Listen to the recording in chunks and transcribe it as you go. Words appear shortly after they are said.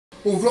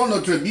Ouvrons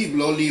notre Bible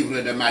au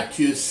livre de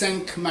Matthieu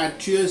 5,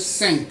 Matthieu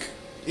 5,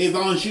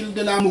 Évangile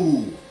de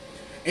l'amour,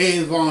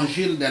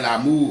 Évangile de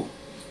l'amour,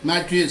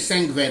 Matthieu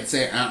 5,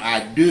 versets 1 à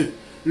 2,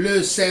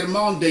 le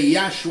sermon de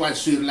Yahshua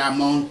sur la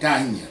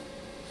montagne.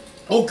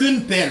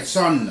 Aucune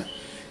personne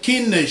qui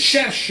ne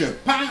cherche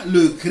pas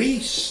le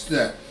Christ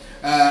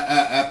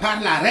par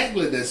la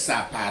règle de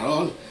sa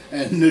parole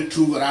ne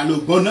trouvera le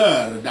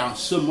bonheur dans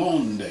ce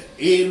monde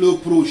et le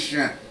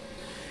prochain.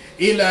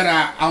 Il leur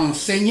a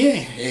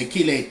enseigné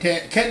quel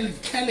était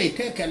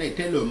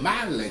le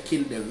mal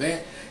qu'il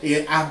devait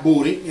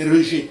abhorrer,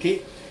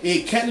 rejeter,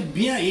 et quel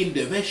bien il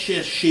devait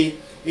chercher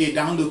et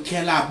dans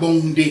lequel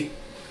abonder.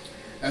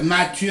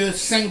 Matthieu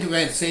 5,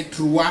 versets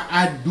 3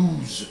 à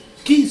 12.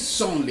 Qui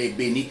sont les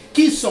bénis?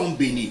 Qui sont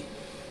bénis?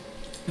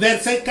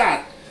 Verset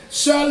 4.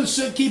 Seuls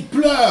ceux qui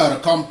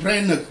pleurent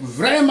comprennent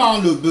vraiment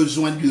le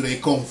besoin du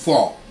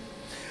réconfort.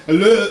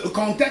 Le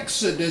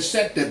contexte de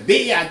cette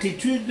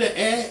béatitude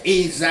est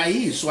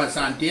Ésaïe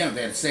 61,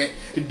 versets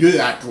 2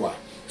 à 3.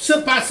 Ce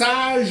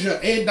passage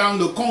est dans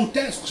le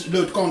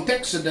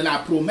contexte de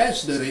la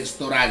promesse de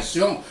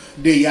restauration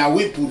de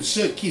Yahweh pour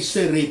ceux qui se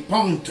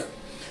repentent.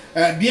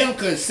 Bien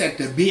que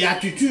cette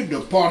béatitude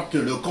porte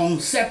le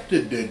concept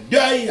de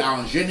deuil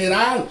en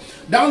général,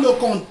 dans le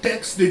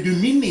contexte du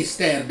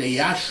ministère de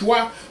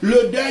Yahshua,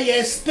 le deuil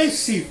est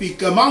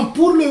spécifiquement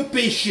pour le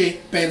péché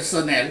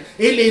personnel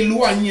et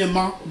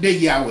l'éloignement de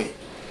Yahweh.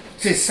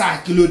 C'est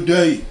ça que le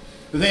deuil.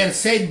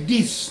 Verset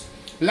 10.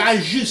 La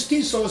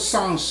justice au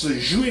sens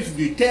juif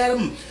du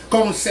terme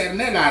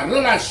concernait la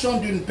relation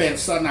d'une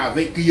personne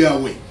avec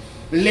Yahweh.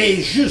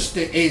 Les justes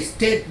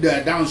étaient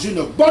dans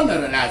une bonne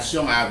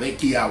relation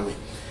avec Yahweh.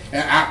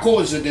 À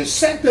cause de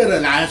cette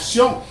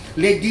relation,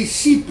 les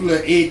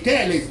disciples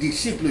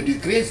du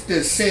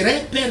Christ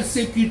seraient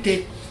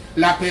persécutés.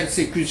 La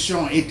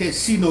persécution était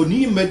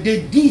synonyme de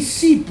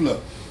disciples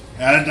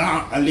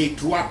dans les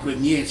 3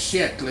 premiers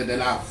siècles de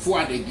la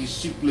foi des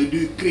disciples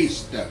du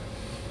Christ.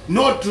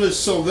 Notre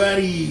Sauveur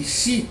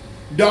ici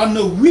donne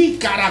 8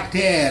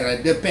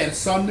 caractères de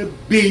personnes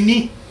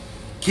bénies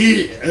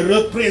qui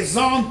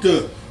représentent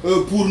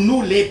pour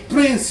nous les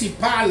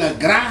principales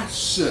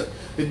grâces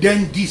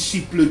d'un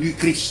disciple du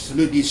Christ.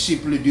 Le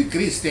disciple du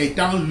Christ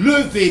étant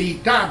le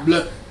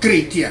véritable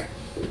chrétien.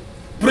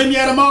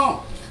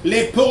 Premièrement,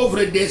 les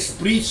pauvres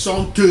d'esprit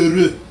sont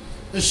heureux.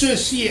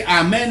 Ceux-ci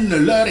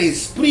amènent leur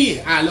esprit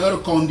à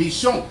leur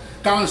condition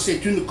quand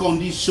c'est une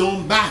condition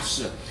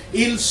basse.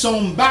 Ils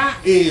sont bas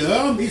et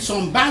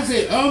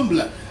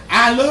humbles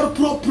à leurs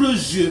propres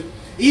yeux.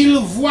 Ils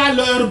voient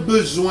leurs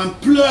besoins,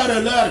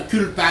 pleurent leur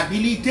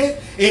culpabilité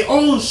et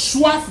ont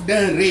soif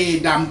d'un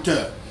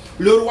Rédempteur.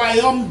 Le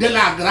royaume de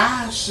la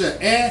grâce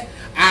est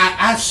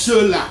à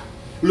ceux-là.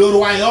 Le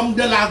royaume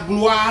de la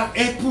gloire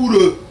est pour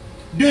eux.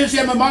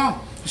 Deuxièmement,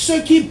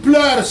 ceux qui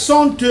pleurent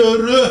sont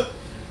heureux.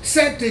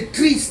 Cette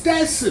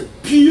tristesse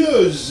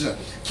pieuse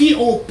qui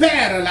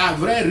opère la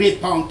vraie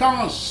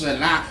repentance,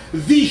 la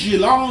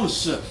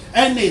vigilance,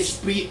 un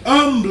esprit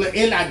humble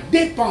et la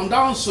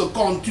dépendance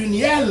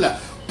continuelle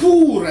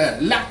pour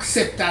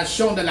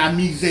l'acceptation de la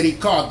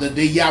miséricorde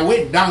de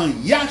Yahweh dans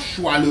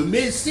Yahshua le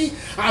Messie,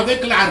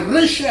 avec la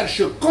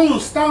recherche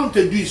constante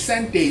du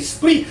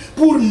Saint-Esprit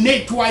pour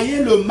nettoyer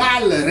le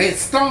mal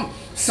restant,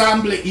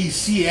 semble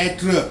ici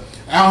être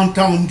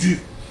entendu.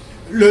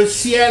 Le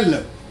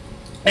ciel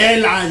est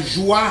la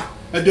joie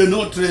de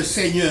notre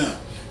Seigneur,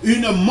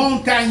 une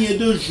montagne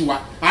de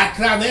joie à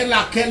travers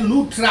laquelle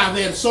nous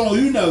traversons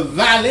une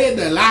vallée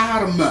de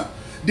larmes.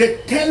 De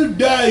tels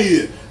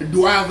deuils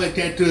doivent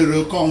être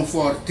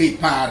réconfortés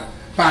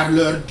par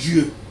leur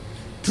Dieu.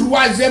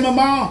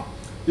 Troisièmement,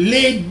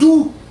 les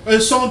doux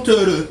sont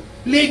heureux.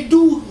 Les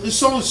doux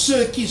sont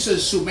ceux qui se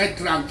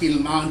soumettent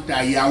tranquillement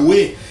à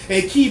Yahweh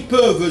et qui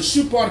peuvent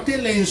supporter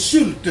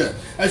l'insulte,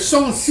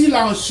 sont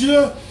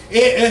silencieux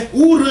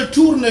ou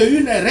retournent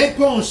une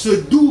réponse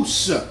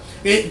douce,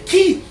 et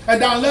qui,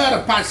 dans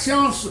leur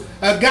patience,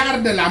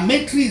 gardent la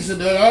maîtrise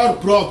de leurs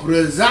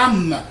propres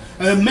âmes,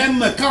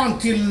 même quand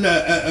ils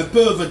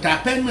peuvent à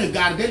peine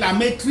garder la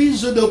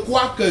maîtrise de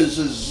quoi que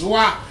ce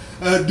soit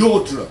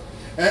d'autre.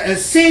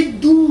 Ces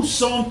doux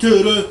sont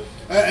heureux,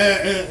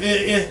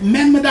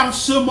 même dans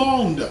ce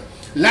monde.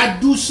 La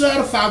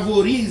douceur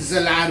favorise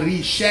la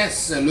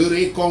richesse, le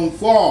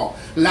réconfort,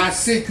 la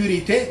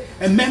sécurité,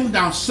 même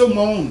dans ce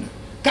monde.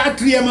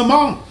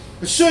 Quatrièmement,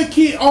 ceux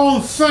qui ont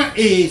faim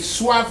et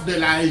soif de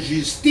la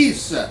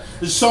justice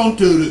sont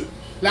heureux.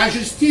 La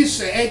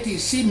justice est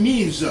ici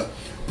mise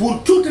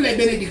pour toutes les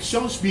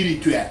bénédictions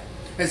spirituelles.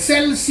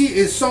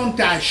 Celles-ci sont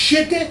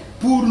achetées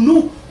pour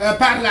nous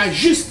par la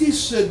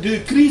justice de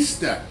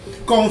Christ,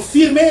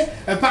 confirmée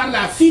par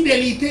la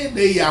fidélité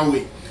de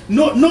Yahweh.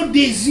 Nos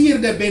désirs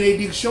de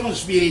bénédictions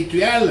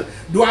spirituelles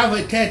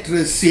doivent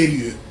être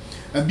sérieux.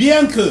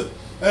 Bien que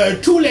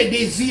tous les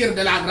désirs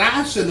de la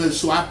grâce ne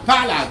soient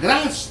pas la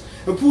grâce,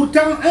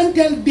 pourtant un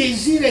tel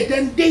désir est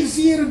un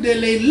désir de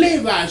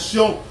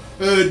l'élévation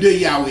de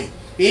Yahweh.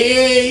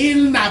 Et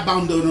il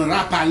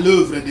n'abandonnera pas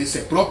l'œuvre de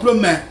ses propres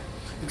mains.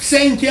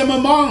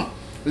 Cinquièmement,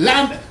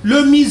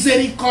 Le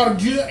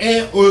miséricordieux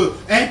est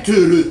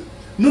heureux.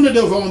 Nous ne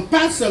devons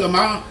pas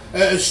seulement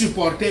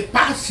supporter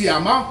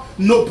patiemment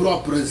nos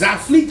propres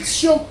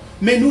afflictions,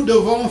 mais nous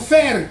devons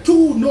faire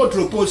tout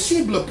notre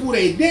possible pour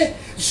aider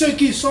ceux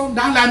qui sont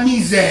dans la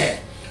misère.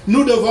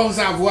 Nous devons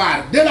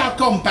avoir de la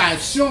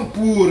compassion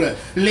pour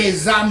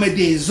les âmes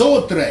des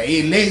autres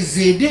et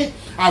les aider,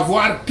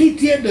 avoir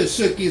pitié de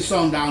ceux qui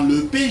sont dans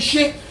le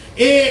péché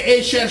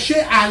et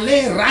chercher à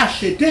les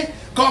racheter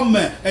comme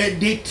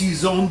des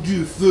tisons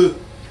du feu.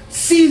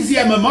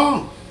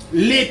 Sixièmement,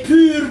 les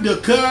purs de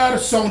cœur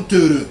sont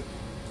heureux,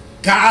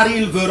 car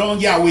ils verront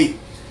Yahweh.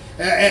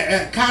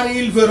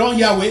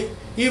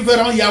 Ils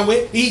verront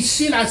Yahweh.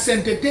 Ici, la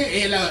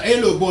sainteté et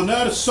le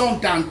bonheur sont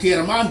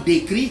entièrement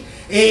décrits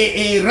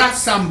et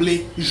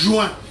rassemblés,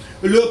 joints.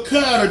 Le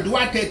cœur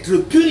doit être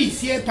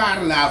purifié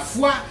par la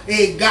foi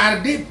et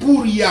gardé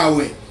pour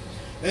Yahweh.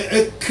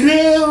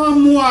 Crée en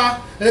moi,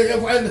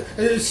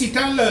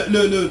 citant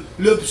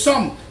le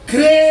psaume,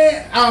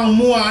 crée en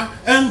moi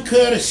un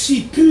cœur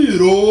si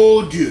pur,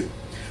 ô Dieu.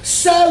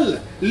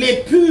 Seuls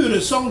les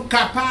purs sont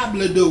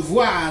capables de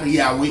voir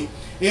Yahweh,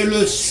 et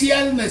le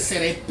ciel ne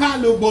serait pas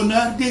le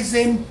bonheur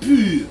des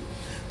impurs.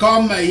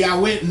 Comme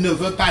Yahweh ne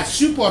veut pas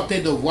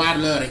supporter de voir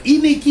leur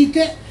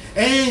iniquité,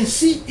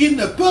 ainsi ils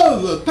ne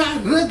peuvent pas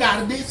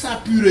regarder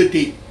sa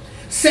pureté.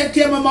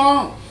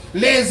 Septièmement,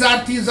 les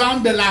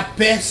artisans de la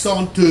paix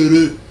sont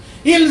heureux.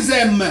 Ils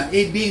aiment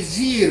et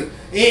désirent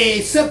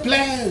et se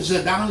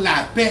plaisent dans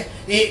la paix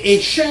et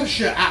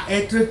cherchent à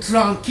être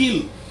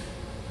tranquilles.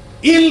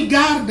 Ils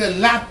gardent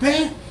la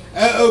paix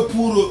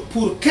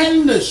pour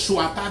qu'elle ne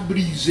soit pas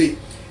brisée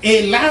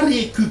et la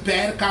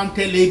récupèrent quand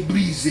elle est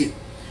brisée.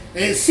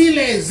 Et si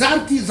les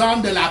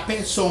artisans de la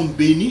paix sont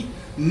bénis,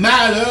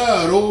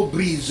 malheur aux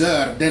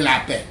briseurs de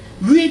la paix.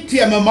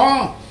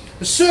 Huitièmement,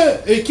 ceux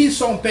qui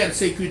sont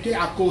persécutés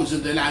à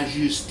cause de la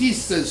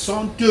justice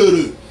sont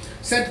heureux.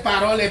 Cette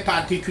parole est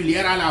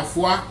particulière à la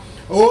fois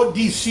aux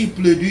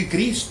disciples du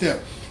Christ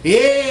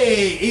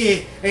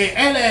et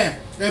elle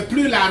est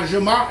plus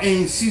largement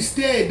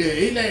insistée,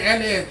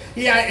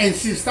 il y a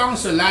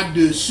insistance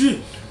là-dessus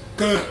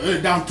que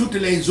dans toutes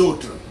les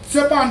autres.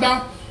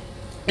 Cependant,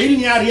 il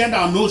n'y a rien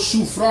dans nos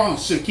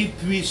souffrances qui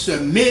puisse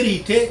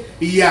mériter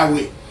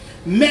Yahweh.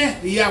 Mais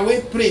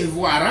Yahweh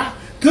prévoira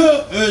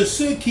que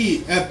ceux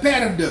qui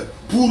perdent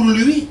pour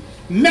lui,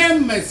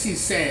 même si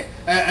c'est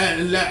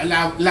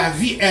la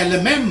vie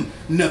elle-même,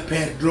 ne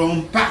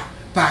perdront pas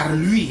par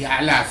lui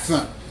à la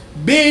fin.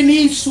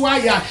 Béni soit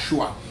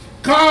Yahshua.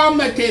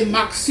 Comme tes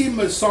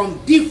maximes sont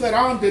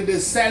différentes de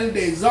celles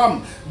des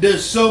hommes de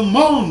ce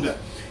monde,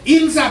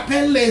 ils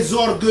appellent les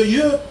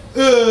orgueilleux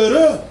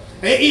heureux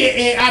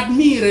et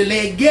admirent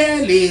les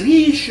gais, les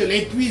riches,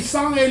 les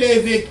puissants et les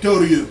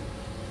victorieux.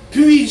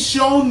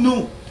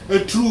 Puissions-nous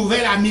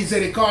trouver la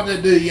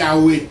miséricorde de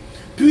Yahweh.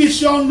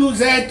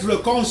 Puissions-nous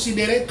être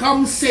considérés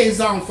comme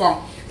ses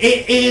enfants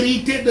et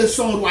hériter de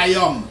son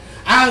royaume.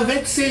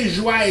 Avec ses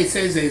joies et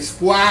ses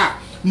espoirs,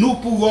 nous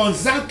pouvons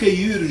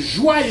accueillir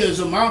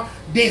joyeusement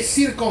des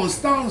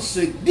circonstances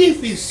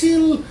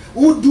difficiles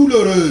ou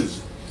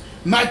douloureuses.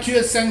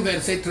 Matthieu 5,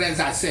 versets 13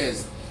 à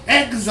 16.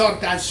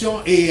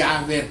 Exhortation et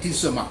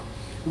avertissement.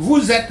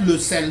 Vous êtes le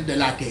sel de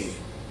la terre.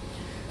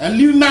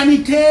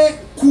 L'humanité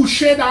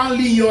couchée dans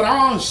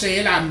l'ignorance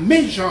et la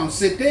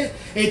méchanceté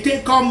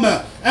était comme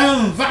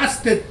un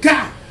vaste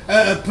tas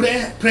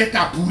prêt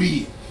à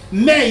pourrir.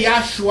 Mais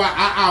Yahshua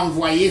a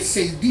envoyé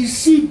ses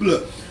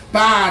disciples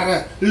par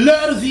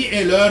leur vie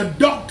et leur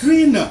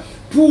doctrine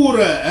pour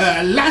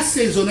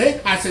assaisonner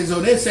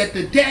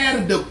cette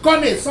terre de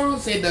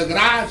connaissance et de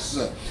grâce.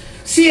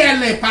 Si elle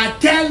n'est pas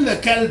telle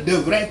qu'elle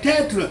devrait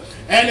être,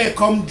 elle est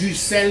comme du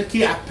sel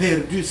qui a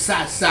perdu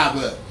sa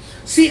saveur.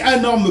 Si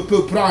un homme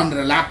peut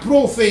prendre la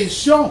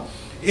profession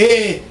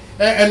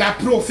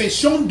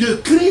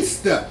de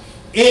Christ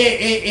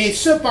et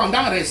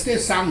cependant rester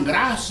sans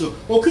grâce,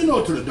 aucun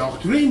autre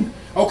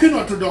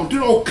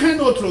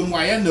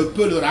moyen ne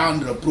peut le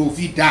rendre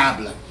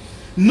profitable.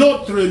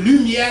 Notre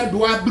lumière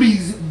doit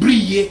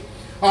briller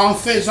en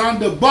faisant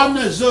de bonnes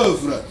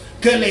œuvres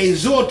que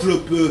les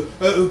autres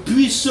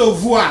puissent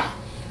voir.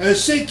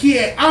 Ce qui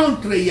est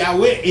entre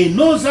Yahweh et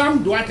nos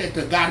âmes doit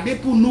être gardé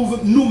pour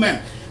nous-mêmes.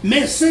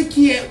 Mais ce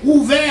qui est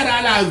ouvert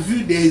à la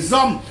vue des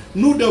hommes,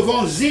 nous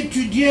devons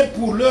étudier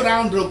pour le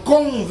rendre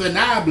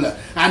convenable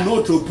à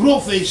notre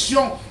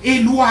profession et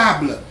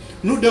louable.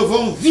 Nous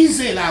devons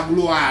viser la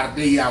gloire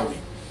de Yahweh.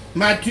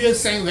 Matthieu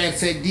 5,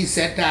 verset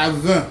 17 à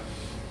 20.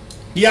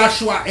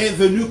 Yahshua est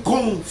venu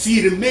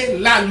confirmer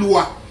la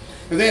loi.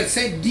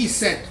 Verset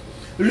 17.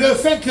 Le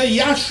fait que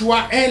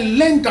Yahshua ait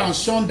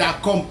l'intention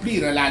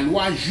d'accomplir la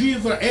loi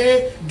juive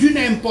est d'une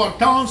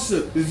importance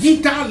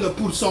vitale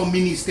pour son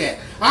ministère.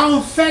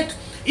 En fait,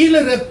 il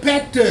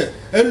répète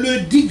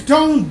le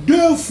dicton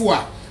 2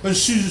 fois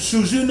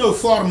sous une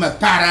forme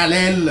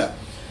parallèle.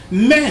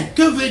 Mais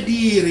que veut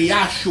dire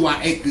Yahshua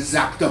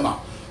exactement?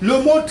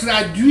 Le mot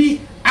traduit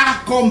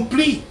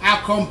accompli.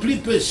 Accompli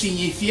peut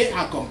signifier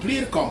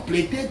accomplir,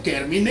 compléter,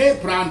 terminer,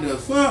 prendre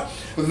fin,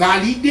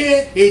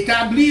 valider,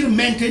 établir,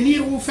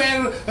 maintenir ou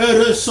faire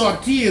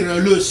ressortir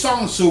le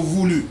sens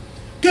voulu.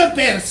 Que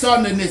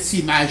personne ne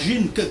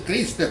s'imagine que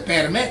Christ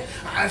permet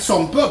à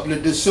son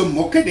peuple de se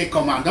moquer des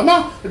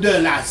commandements de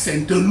la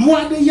sainte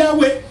loi de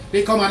Yahweh,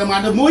 des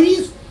commandements de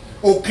Moïse.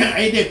 Aucun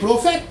et des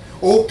prophètes,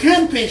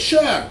 aucun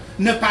pécheur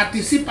ne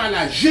participe à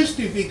la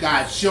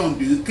justification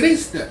du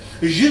Christ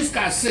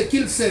jusqu'à ce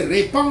qu'il se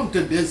répande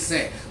de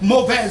ses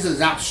mauvaises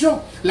actions.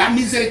 La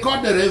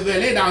miséricorde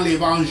révélée dans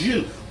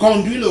l'Évangile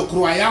conduit le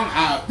croyant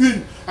à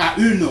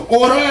une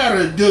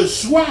horreur de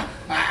soi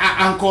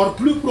encore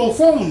plus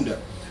profonde.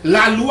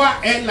 La loi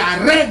est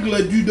la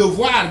règle du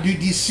devoir du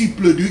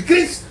disciple du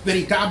Christ,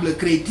 véritable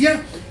chrétien,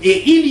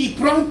 et il y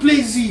prend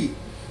plaisir.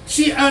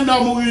 Si un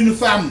homme ou une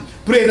femme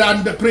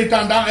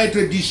prétendant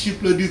être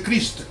disciple du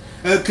Christ,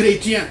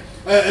 chrétien,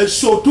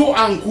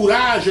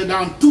 s'auto-encourage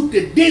dans toute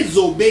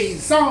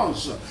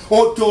désobéissance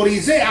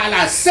autorisée à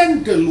la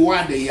sainte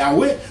loi de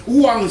Yahweh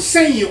ou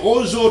enseigne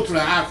aux autres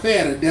à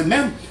faire de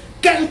même,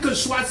 quelle que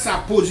soit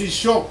sa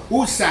position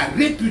ou sa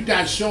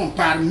réputation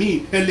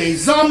parmi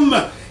les hommes,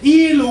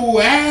 il ou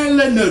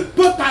elle ne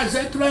peut pas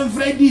être un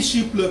vrai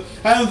disciple,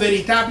 un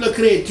véritable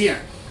chrétien.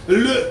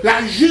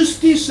 La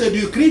justice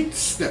du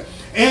Christ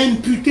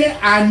imputée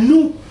à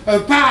nous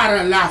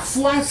par la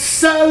foi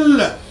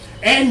seule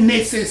est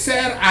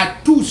nécessaire à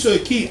tous ceux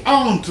qui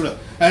entrent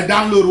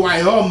dans le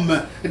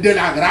royaume de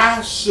la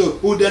grâce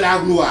ou de la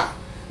gloire.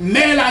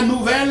 Mais la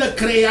nouvelle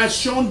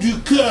création du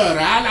cœur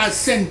à la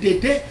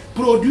sainteté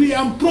produit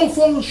un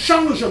profond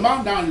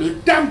changement dans le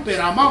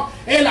tempérament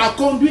et la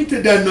conduite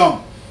d'un homme.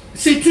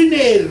 C'est une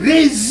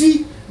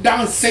hérésie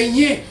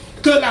d'enseigner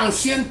que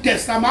l'Ancien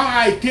Testament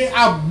a été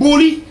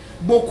aboli.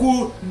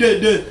 Beaucoup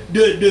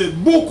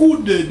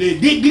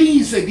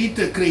d'églises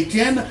dites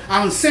chrétiennes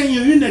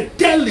enseignent une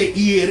telle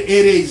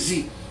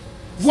hérésie.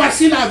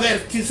 Voici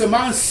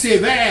l'avertissement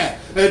sévère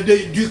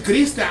du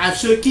Christ à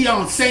ceux qui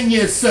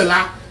enseignent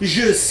cela.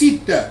 Je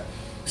cite,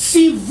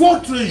 si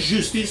votre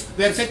justice,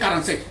 verset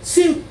 45,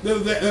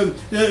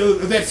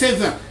 verset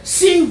 20,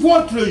 si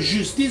votre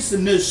justice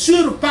ne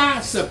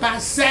surpasse pas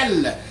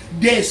celle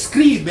des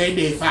scribes et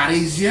des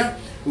pharisiens,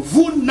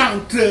 vous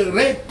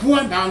n'entrerez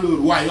point dans le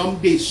royaume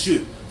des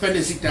cieux. Fin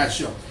de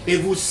citation. Et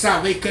vous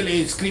savez que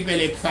les scribes et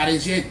les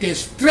pharisiens étaient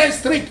très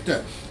stricts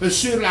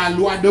sur la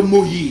loi de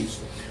Moïse.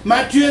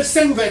 Matthieu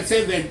 5,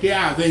 verset 21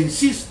 à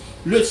 26,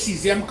 le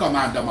 6e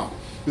commandement.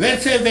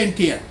 Verset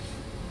 21.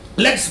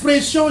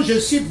 L'expression, je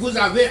cite, vous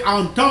avez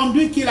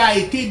entendu qu'il a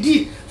été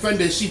dit, fin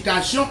de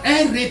citation,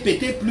 est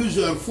répétée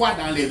plusieurs fois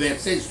dans les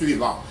versets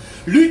suivants.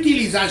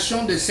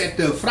 L'utilisation de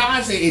cette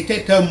phrase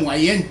était un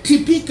moyen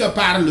typique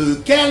par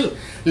lequel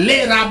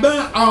les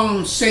rabbins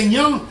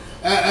enseignants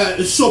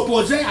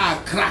s'opposaient à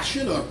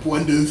cracher leur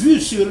point de vue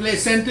sur les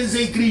saintes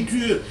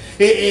écritures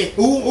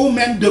ou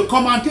même de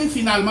commenter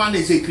finalement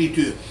les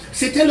écritures.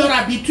 C'était leur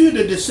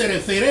habitude de se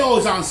référer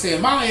aux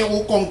enseignements et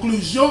aux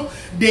conclusions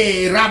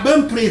des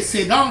rabbins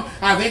précédents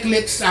avec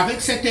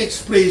cette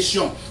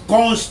expression,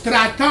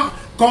 contrastant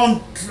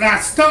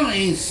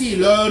ainsi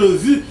leur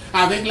vue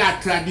avec la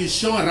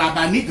tradition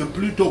rabbinique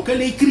plutôt que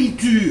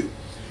l'écriture.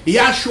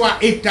 Yahshua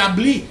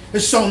établit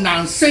son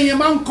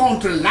enseignement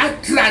contre la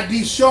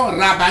tradition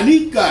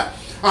rabbinique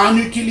en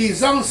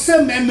utilisant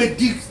ce même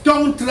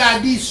dicton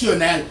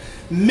traditionnel,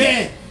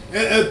 mais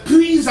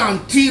puis en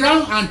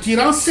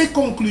tirant ses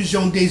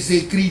conclusions des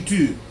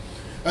Écritures,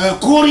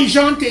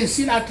 corrigeant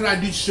ainsi la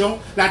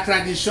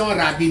tradition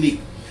rabbinique.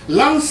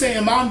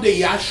 L'enseignement de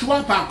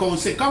Yahshua, par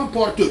conséquent,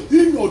 porte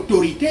une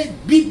autorité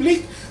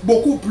biblique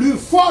beaucoup plus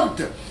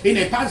forte. Il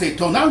n'est pas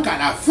étonnant qu'à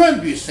la fin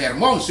du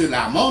sermon sur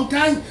la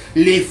montagne,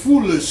 les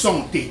foules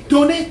sont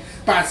étonnées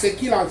parce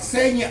qu'il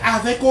enseigne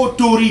avec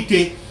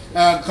autorité,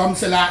 comme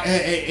cela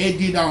est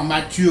dit dans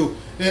Matthieu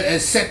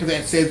 7,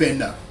 verset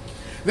 29.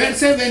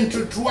 Versets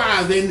 23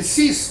 à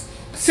 26,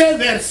 ces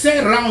versets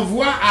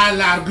renvoient à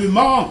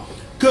l'argument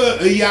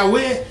que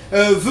Yahweh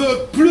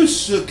veut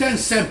plus qu'un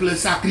simple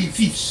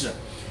sacrifice.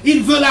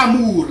 Il veut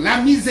l'amour, la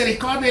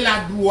miséricorde et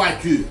la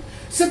droiture.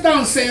 Cet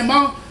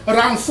enseignement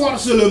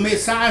renforce le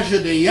message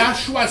de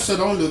Yahshua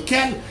selon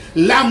lequel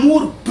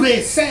l'amour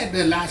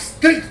précède la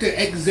stricte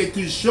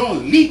exécution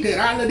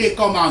littérale des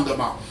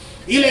commandements.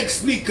 Il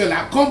explique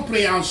la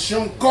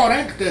compréhension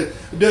correcte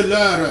de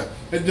leur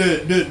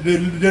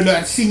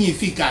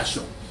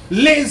signification.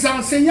 Les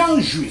enseignants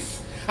juifs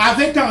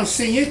avaient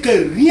enseigné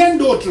que rien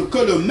d'autre que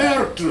le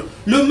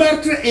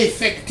meurtre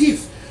effectif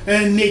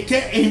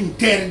n'était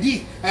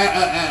interdit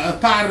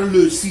par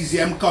le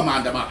 6e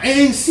commandement.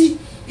 Ainsi,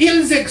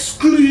 ils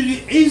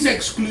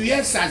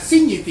excluaient sa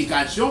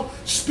signification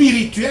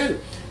spirituelle.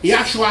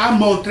 Yahshua a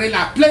montré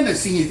la pleine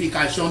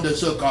signification de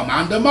ce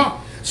commandement,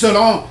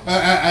 selon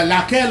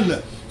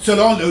lequel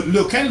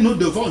nous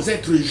devons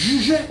être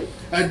jugés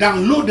dans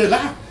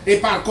l'au-delà et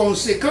par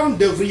conséquent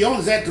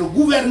devrions être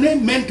gouvernés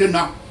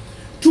maintenant.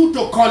 Toute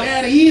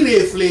colère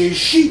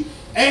irréfléchie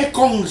est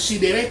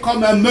considérée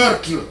comme un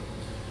meurtre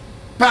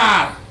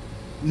par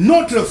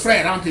notre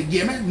frère, entre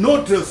guillemets,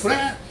 notre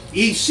frère,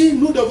 ici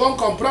nous devons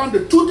comprendre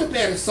toute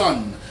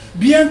personne,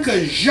 bien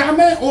que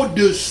jamais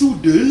au-dessous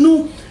de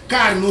nous,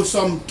 car nous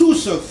sommes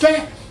tous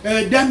faits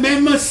d'un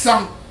même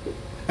sang.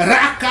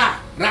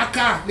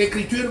 Raka,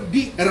 l'écriture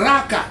dit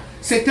raka,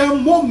 c'est un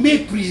mot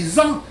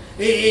méprisant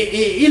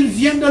et il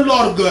vient de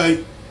l'orgueil.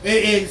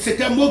 Et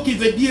c'est un mot qui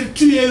veut dire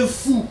tu es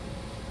fou.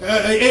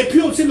 Et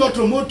puis aussi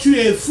l'autre mot tu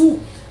es fou.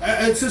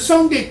 Ce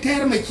sont des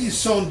termes qui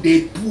sont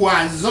des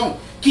poisons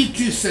qui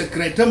tuent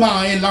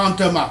secrètement et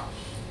lentement.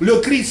 Le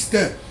Christ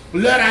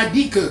leur a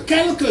dit que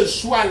quelle que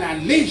soit la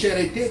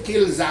légèreté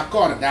qu'ils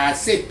accordent à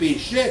ces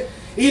péchés,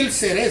 ils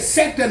seraient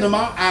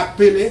certainement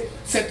appelés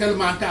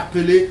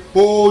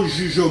au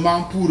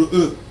jugement pour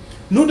eux.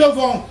 Nous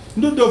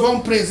devons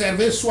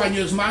préserver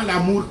soigneusement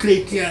l'amour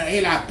chrétien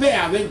et la paix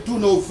avec tous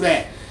nos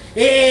frères.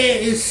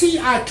 Et si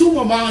à tout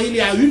moment il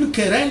y a une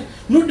querelle,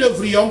 nous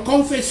devrions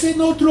confesser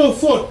notre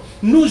faute,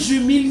 nous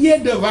humilier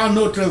devant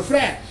notre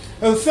frère,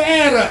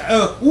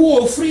 ou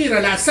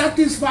offrir la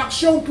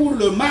satisfaction pour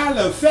le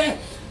mal fait,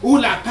 ou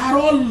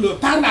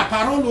par la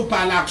parole ou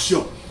par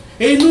l'action.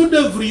 Et nous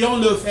devrions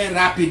le faire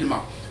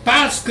rapidement.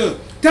 Parce que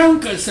tant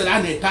que cela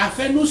n'est pas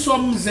fait, nous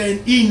sommes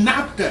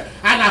inaptes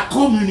à la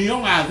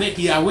communion avec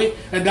Yahweh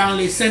dans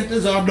les saintes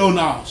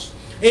ordonnances.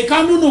 Et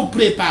quand nous nous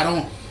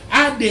préparons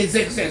à des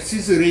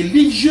exercices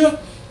religieux,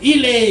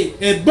 il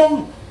est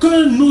bon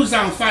que nous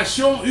en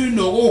fassions une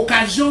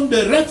occasion de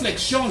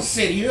réflexion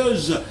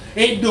sérieuse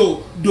et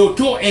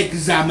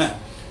d'auto-examen.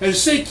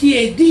 Ce qui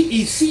est dit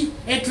ici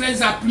est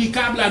très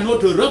applicable à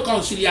notre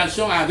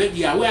réconciliation avec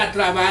Yahweh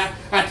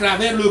à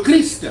travers le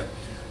Christ.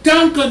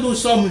 Tant que nous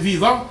sommes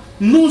vivants,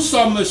 nous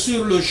sommes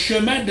sur le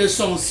chemin de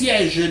son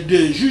siège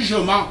de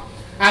jugement.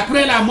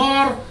 Après la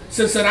mort,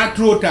 ce sera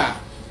trop tard.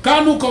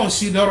 Quand nous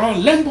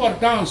considérons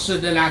l'importance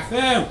de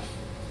l'affaire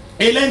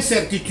et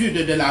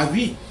l'incertitude de la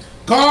vie,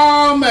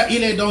 comme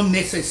il est donc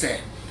nécessaire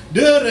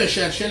de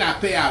rechercher la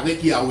paix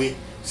avec Yahweh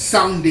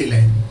sans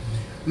délai.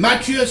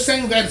 Matthieu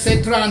 5,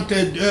 verset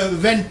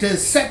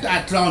 27 à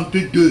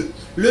 32,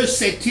 le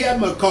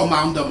 7e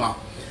commandement.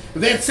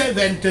 Verset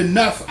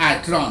 29 à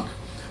 30.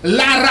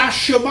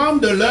 L'arrachement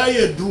de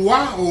l'œil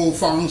droit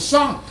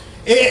offensant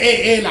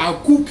et la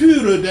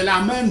coupure de la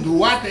main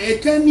droite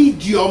est un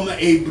idiome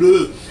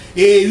hébreu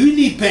et une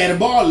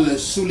hyperbole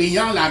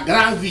soulignant la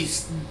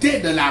gravité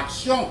de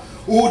l'action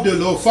ou de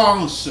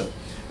l'offense.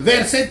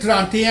 Versets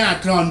 31 à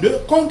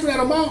 32,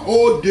 contrairement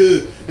aux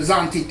deux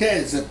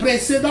antithèses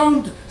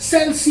précédentes,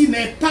 celle-ci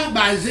n'est pas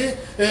basée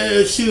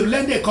sur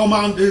un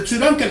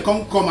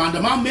quelconque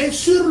commandement, mais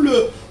sur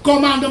le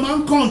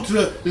commandement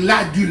contre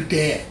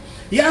l'adultère.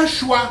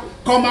 Yahshua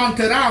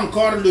commentera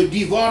encore le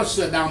divorce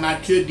dans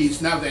Matthieu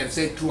 19,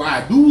 versets 3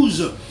 à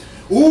 12,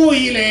 où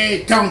il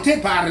est tenté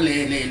par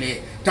les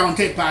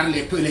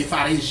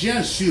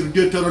pharisiens sur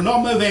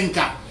Deutéronome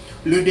 24.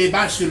 Le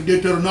débat sur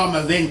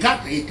Deutéronome 24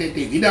 était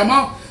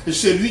évidemment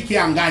celui qui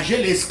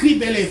engageait les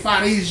scribes et les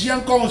pharisiens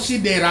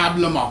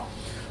considérablement.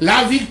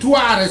 La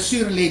victoire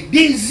sur les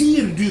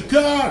désirs du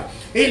cœur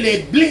et les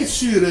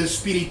blessures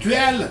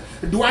spirituelles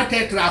doit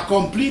être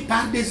accomplie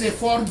par des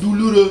efforts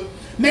douloureux.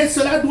 Mais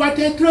cela doit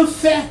être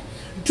fait.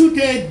 Tout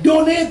est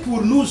donné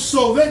pour nous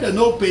sauver de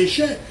nos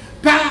péchés,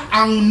 pas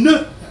en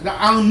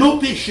nos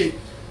péchés.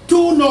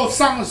 Tous nos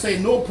sens et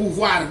nos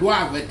pouvoirs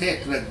doivent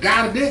être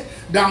gardés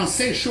dans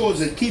ces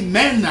choses qui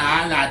mènent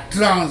à la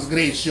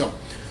transgression.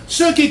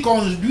 Ceux qui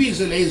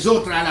conduisent les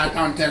autres à la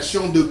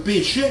tentation de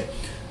pécher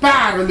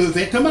par le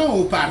vêtement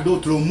ou par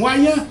d'autres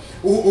moyens,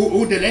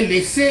 ou de les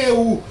laisser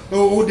ou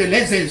de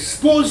les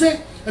exposer,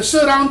 se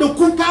rendent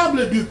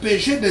coupables du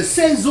péché de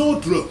ces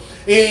autres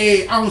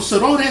et en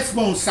seront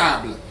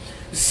responsables.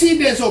 Si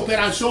des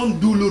opérations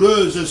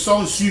douloureuses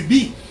sont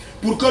subies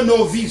pour que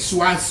nos vies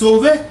soient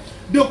sauvées,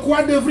 de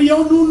quoi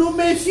devrions-nous nous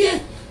méfier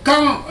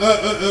quand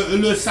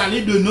le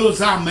salut de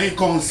nos âmes est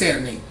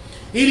concerné?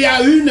 Il y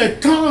a une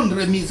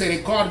tendre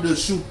miséricorde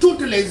sous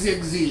toutes les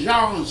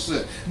exigences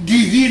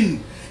divines,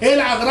 et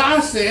la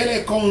grâce et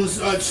les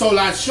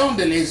consolations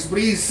de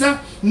l'Esprit Saint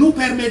nous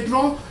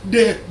permettront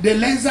de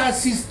les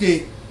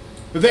assister.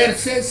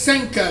 Verset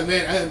 5,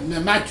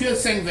 Matthieu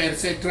 5,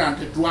 verset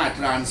 33 à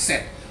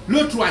 37, le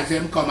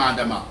 3e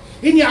commandement.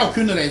 Il n'y a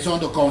aucune raison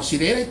de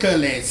considérer que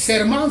les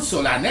serments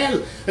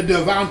solennels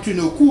devant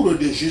une cour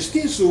de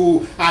justice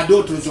ou à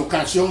d'autres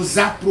occasions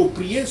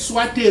appropriées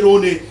soient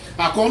erronés,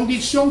 à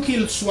condition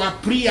qu'ils soient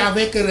pris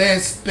avec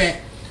respect.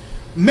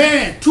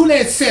 Mais tous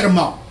les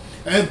serments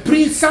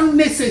pris sans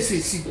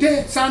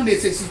nécessité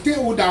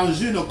ou dans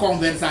une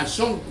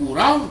conversation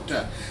courante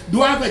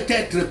doivent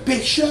être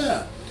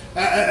pécheurs.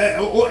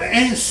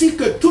 Ainsi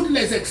que toutes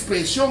les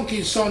expressions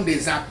qui sont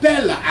des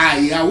appels à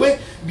Yahweh,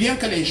 bien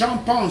que les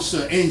gens pensent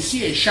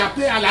ainsi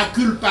échapper à la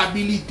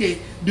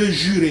culpabilité de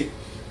jurer.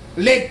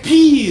 Les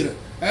pires,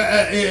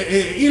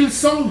 ils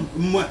sont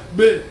moins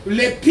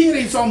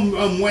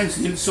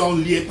ils sont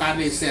liés par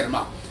les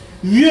serments.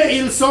 Mieux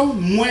ils sont,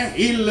 moins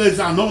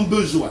ils en ont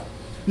besoin.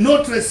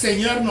 Notre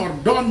Seigneur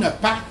n'ordonne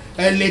pas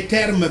les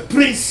termes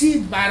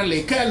précis par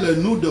lesquels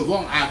nous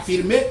devons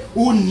affirmer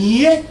ou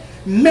nier,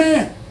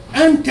 mais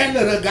un tel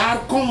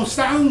regard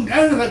constant,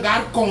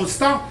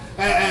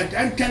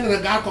 un tel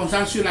regard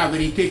constant sur la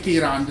vérité qui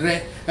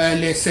rendrait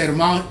les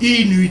serments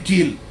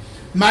inutiles.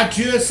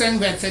 Matthieu 5,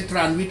 verset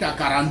 38 à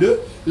 42,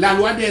 la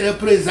loi des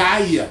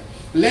représailles.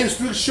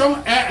 L'instruction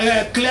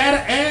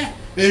claire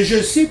est,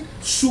 je cite,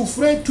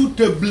 souffrez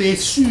toute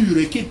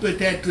blessure qui peut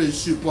être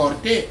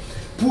supportée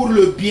pour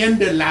le bien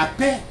de la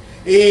paix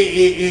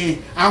et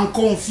en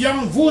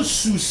confiant vos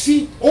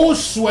soucis aux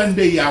soins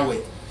de Yahweh.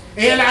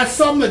 Et la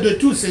somme de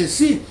tout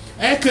ceci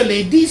est que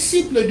les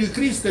disciples du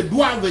Christ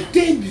doivent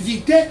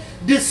éviter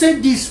de se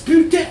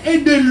disputer et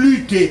de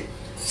lutter.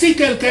 Si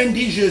quelqu'un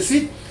dit, je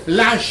cite,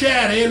 la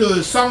chair et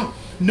le sang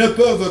ne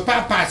peuvent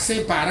pas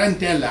passer par un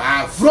tel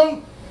affront,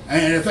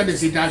 fin de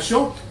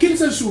citation, qu'ils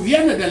se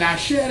souviennent de la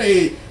chair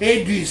et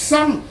du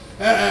sang,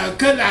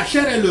 que la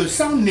chair et le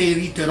sang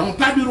n'hériteront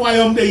pas du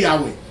royaume de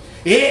Yahweh.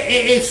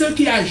 Et ceux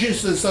qui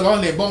agissent selon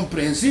les bons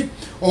principes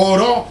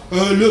auront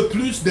le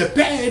plus de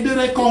paix et de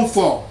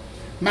réconfort.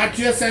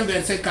 Matthieu 5,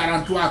 verset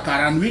 43 à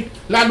 48,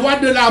 la loi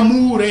de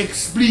l'amour est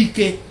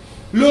expliquée.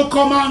 Le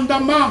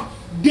commandement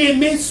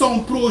d'aimer son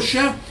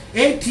prochain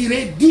est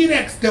tiré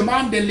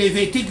directement de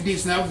Lévitique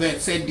 19,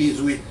 verset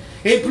 18.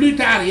 Et plus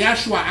tard,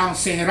 Yahshua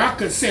enseignera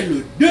que c'est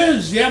le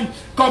deuxième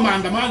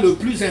commandement le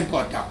plus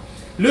important.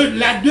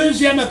 La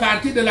deuxième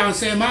partie de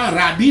l'enseignement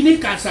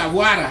rabbinique, à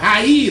savoir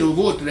haïr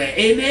votre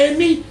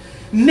ennemi,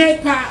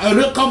 n'est pas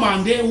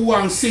recommandée ou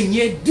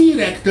enseignée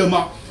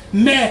directement,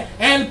 mais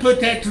elle peut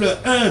être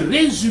un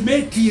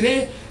résumé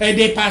tiré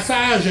des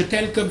passages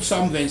tels que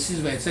Psaume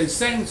 26, verset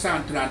 5,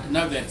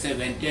 139, verset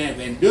 21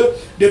 et 22,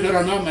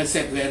 Deutéronome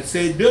 7,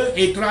 verset 2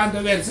 et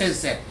 30, verset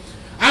 7.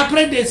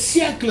 Après des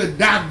siècles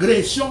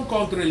d'agression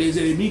contre les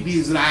ennemis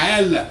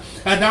d'Israël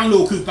dans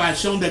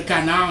l'occupation de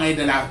Canaan et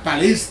de la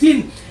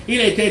Palestine, il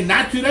était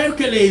naturel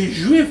que les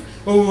Juifs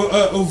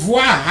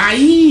voient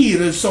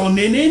haïr son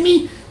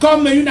ennemi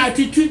comme une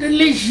attitude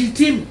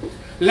légitime.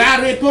 La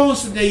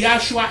réponse de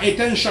Yahshua est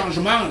un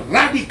changement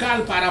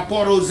radical par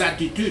rapport aux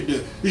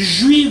attitudes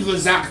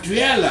juives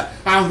actuelles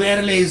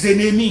envers les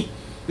ennemis.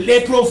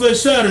 Les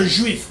professeurs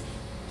juifs,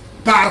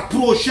 par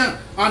prochain,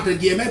 entre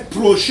guillemets,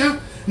 prochain,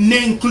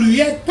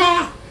 n'incluaient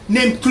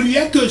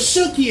que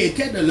ceux qui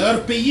étaient de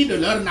leur pays, de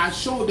leur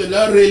nation, de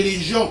leur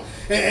religion,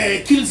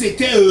 qu'ils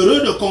étaient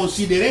heureux de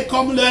considérer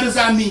comme leurs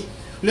amis.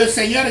 Le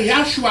Seigneur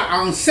Yahshua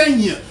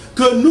enseigne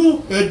que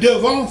nous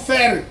devons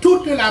faire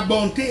toute la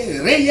bonté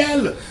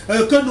réelle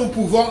que nous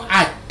pouvons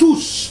à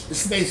tous,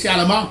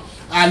 spécialement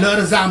à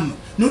leurs âmes.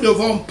 Nous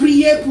devons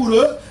prier pour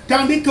eux,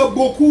 tandis que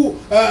beaucoup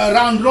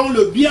rendront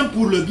le bien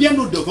pour le bien,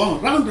 nous devons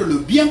rendre le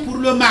bien pour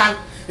le mal.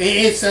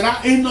 Et sera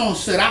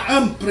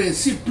un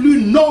principe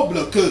plus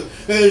noble que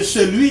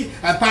celui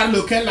par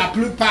lequel la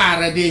plupart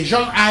des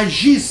gens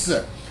agissent.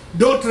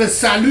 D'autres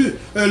saluent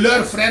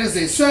leurs frères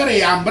et sœurs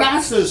et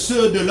embrassent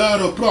ceux de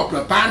leur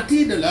propre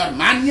parti, de leur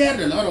manière,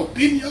 de leur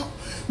opinion.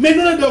 Mais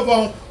nous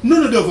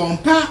ne devons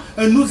pas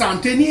nous en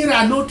tenir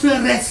à notre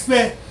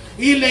respect.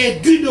 Il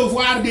est du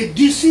devoir des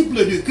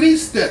disciples du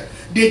Christ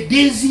de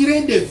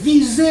désirer, de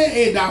viser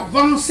et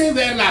d'avancer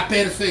vers la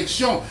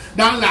perfection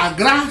dans la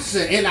grâce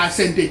et la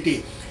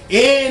sainteté.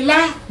 Et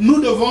là,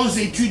 nous devons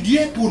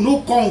étudier pour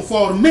nous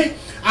conformer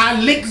à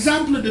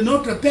l'exemple de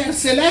notre Père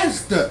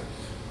Céleste.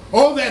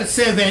 Au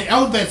verset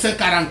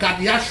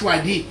 44, Yahshua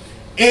dit,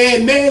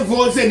 aimez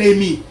vos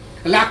ennemis.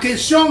 La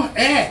question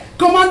est,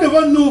 comment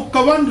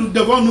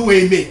devons-nous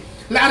aimer?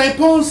 La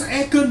réponse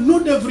est que nous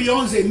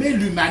devrions aimer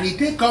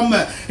l'humanité comme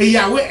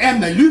Yahweh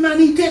aime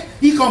l'humanité,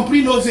 y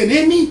compris nos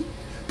ennemis.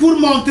 Pour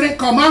montrer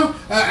comment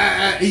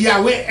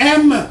Yahweh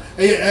aime,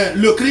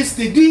 le Christ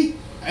dit,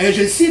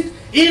 je cite,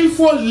 il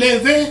faut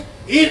lever,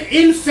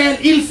 il fait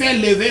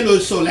lever le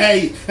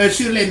soleil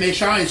sur les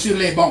méchants et sur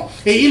les bons.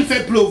 Et il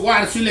fait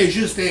pleuvoir sur les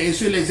justes et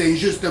sur les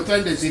injustes. Fin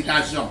de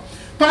citation.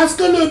 Parce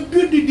que le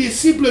but du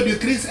disciple du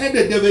Christ est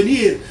de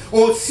devenir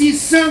aussi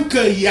saint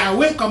que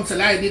Yahweh, comme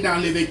cela est dit dans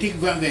Lévitique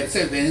 20,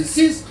 verset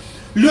 26.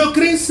 Le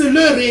Christ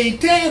le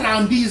réitère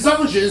en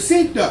disant, je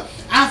cite,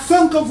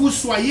 afin que vous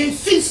soyez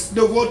fils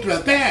de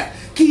votre Père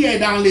qui est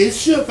dans les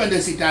cieux. Fin de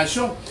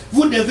citation.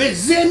 Vous devez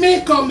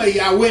aimer comme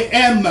Yahweh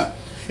aime.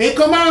 Et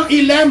comment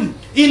il aime?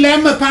 Il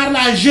aime par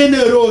la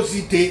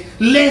générosité,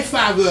 les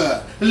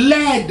faveurs,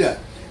 l'aide.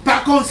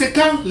 Par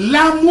conséquent,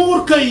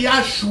 l'amour que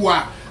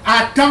Yahshua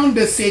attend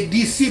de ses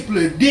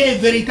disciples, des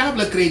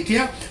véritables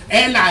chrétiens,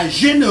 est la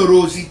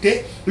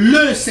générosité,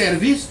 le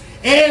service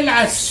et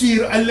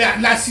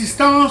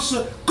l'assistance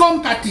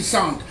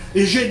compatissante.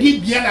 Et je dis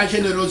bien la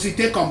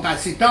générosité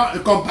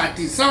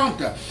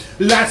compatissante,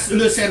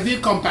 le service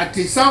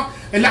compatissant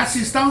et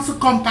l'assistance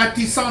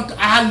compatissante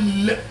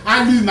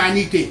à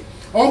l'humanité.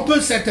 On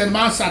peut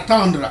certainement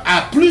s'attendre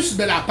à plus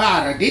de la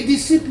part des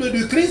disciples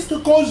du Christ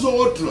qu'aux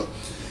autres.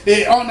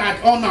 Et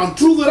on en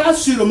trouvera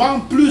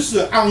sûrement plus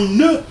en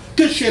eux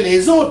que chez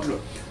les autres.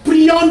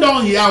 Prions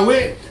donc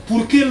Yahweh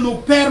pour qu'il nous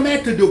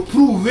permette de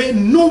prouver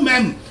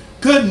nous-mêmes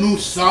que nous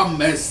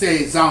sommes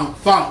ses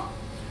enfants.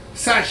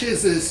 Sachez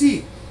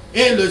ceci,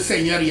 et le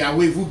Seigneur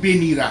Yahweh vous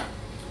bénira.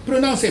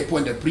 Prenons ces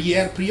points de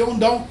prière, prions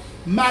donc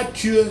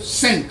Matthieu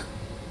 5.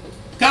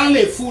 quand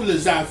les foules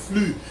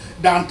affluent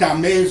dans ta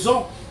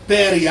maison,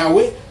 Père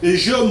Yahweh,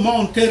 je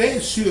monterai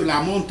sur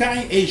la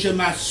montagne et je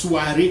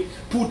m'assoirai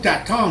pour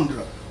t'attendre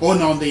au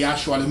nom de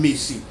Yahshua le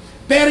Messie.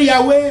 Père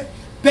Yahweh,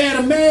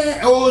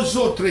 permets aux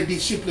autres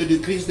disciples de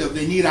Christ de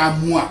venir à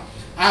moi,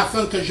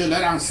 afin que je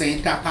leur enseigne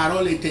ta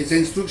parole et tes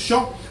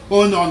instructions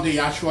au nom de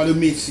Yahshua le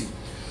Messie.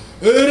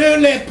 Heureux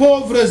les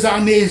pauvres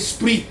en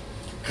esprit,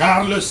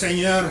 car le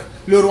Seigneur,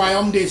 le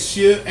royaume des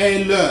cieux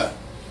est leur.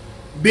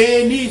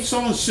 Bénis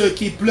sont ceux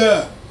qui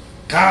pleurent,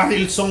 car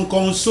ils sont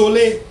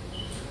consolés.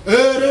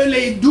 Heureux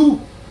les doux,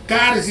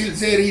 car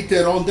ils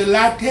hériteront de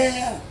la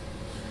terre.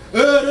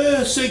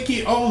 Heureux ceux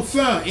qui ont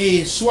faim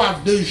et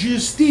soif de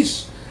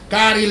justice,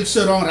 car ils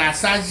seront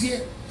rassasiés.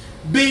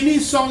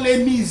 Bénis sont les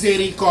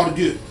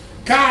miséricordieux,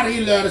 car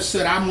il leur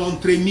sera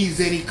montré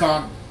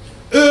miséricorde.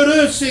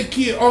 Heureux ceux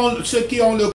qui ont le